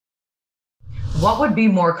What would be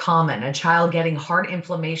more common, a child getting heart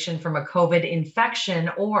inflammation from a COVID infection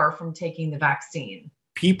or from taking the vaccine?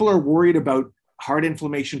 People are worried about heart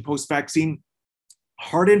inflammation post-vaccine.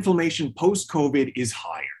 Heart inflammation post-COVID is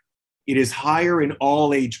higher. It is higher in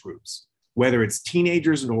all age groups, whether it's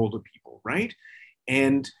teenagers and older people, right?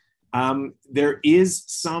 And there is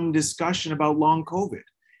some discussion about long COVID.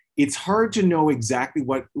 It's hard to know exactly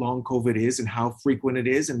what long COVID is and how frequent it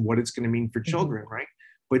is and what it's going to mean for children, right?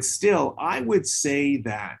 But still, I would say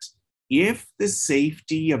that if the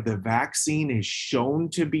safety of the vaccine is shown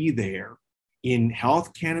to be there in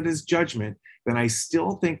Health Canada's judgment, then I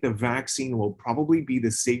still think the vaccine will probably be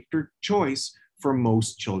the safer choice for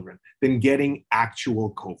most children than getting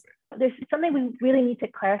actual COVID. There's something we really need to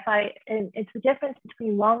clarify, and it's the difference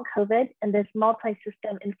between long COVID and this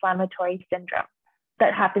multi-system inflammatory syndrome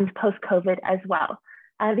that happens post-COVID as well.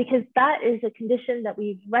 Because that is a condition that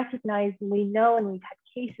we've recognized and we know, and we've had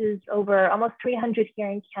cases over almost 300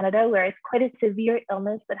 here in Canada where it's quite a severe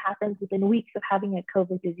illness that happens within weeks of having a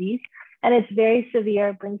COVID disease. And it's very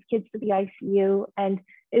severe, brings kids to the ICU, and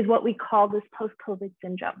is what we call this post-COVID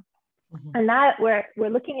syndrome. And that we're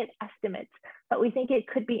looking at estimates, but we think it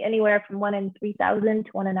could be anywhere from 1 in 3,000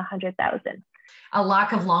 to 1 in 100,000. A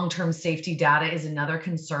lack of long-term safety data is another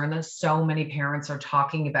concern that so many parents are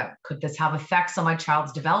talking about. Could this have effects on my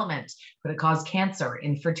child's development? Could it cause cancer,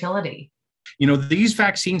 infertility? You know, these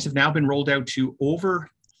vaccines have now been rolled out to over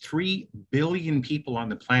 3 billion people on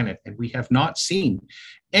the planet, and we have not seen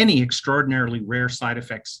any extraordinarily rare side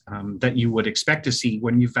effects that you would expect to see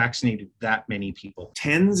when you've vaccinated that many people.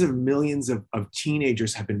 Tens of millions of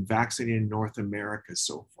teenagers have been vaccinated in North America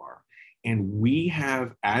so far, and we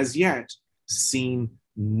have, as yet, seen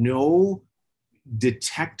no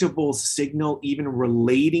detectable signal even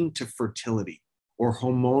relating to fertility or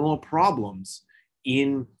hormonal problems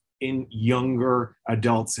in younger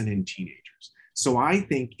adults and in teenagers. So I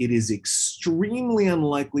think it is extremely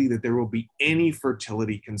unlikely that there will be any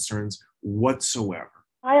fertility concerns whatsoever.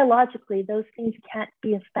 Biologically, those things can't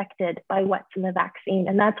be affected by what's in the vaccine.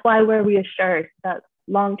 And that's why we're reassured that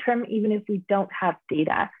long-term, even if we don't have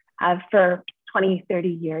data for 20, 30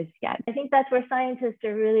 years yet. I think that's where scientists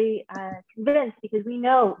are really convinced, because we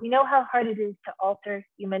know how hard it is to alter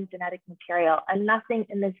human genetic material, and nothing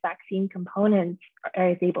in this vaccine component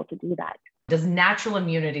is able to do that. Does natural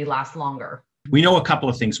immunity last longer? We know a couple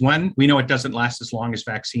of things. One, we know it doesn't last as long as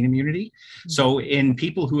vaccine immunity. So in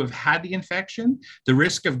people who have had the infection, the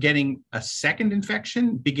risk of getting a second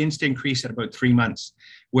infection begins to increase at about 3 months.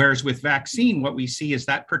 Whereas with vaccine, what we see is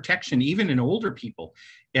that protection, even in older people,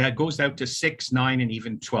 goes out to 6, 9, and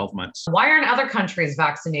even 12 months. Why aren't other countries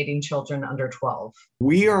vaccinating children under 12?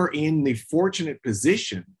 We are in the fortunate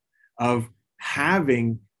position of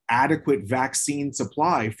having adequate vaccine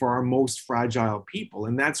supply for our most fragile people.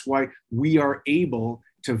 And that's why we are able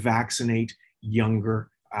to vaccinate younger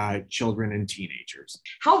children and teenagers.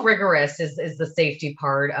 How rigorous is the safety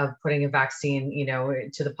part of putting a vaccine,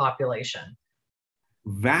 to the population?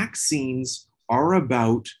 Vaccines are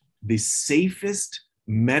about the safest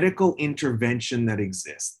medical intervention that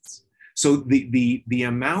exists. So the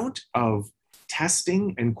amount of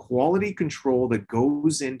testing and quality control that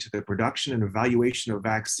goes into the production and evaluation of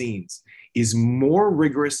vaccines is more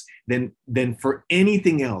rigorous than for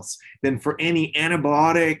anything else, than for any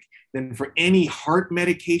antibiotic, than for any heart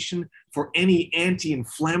medication, for any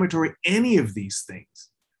anti-inflammatory, any of these things,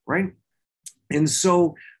 right? And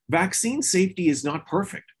so vaccine safety is not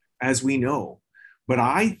perfect, as we know, but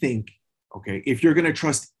I think, okay, if you're going to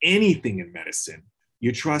trust anything in medicine,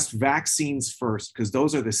 you trust vaccines first, because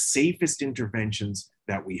those are the safest interventions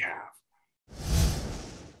that we have.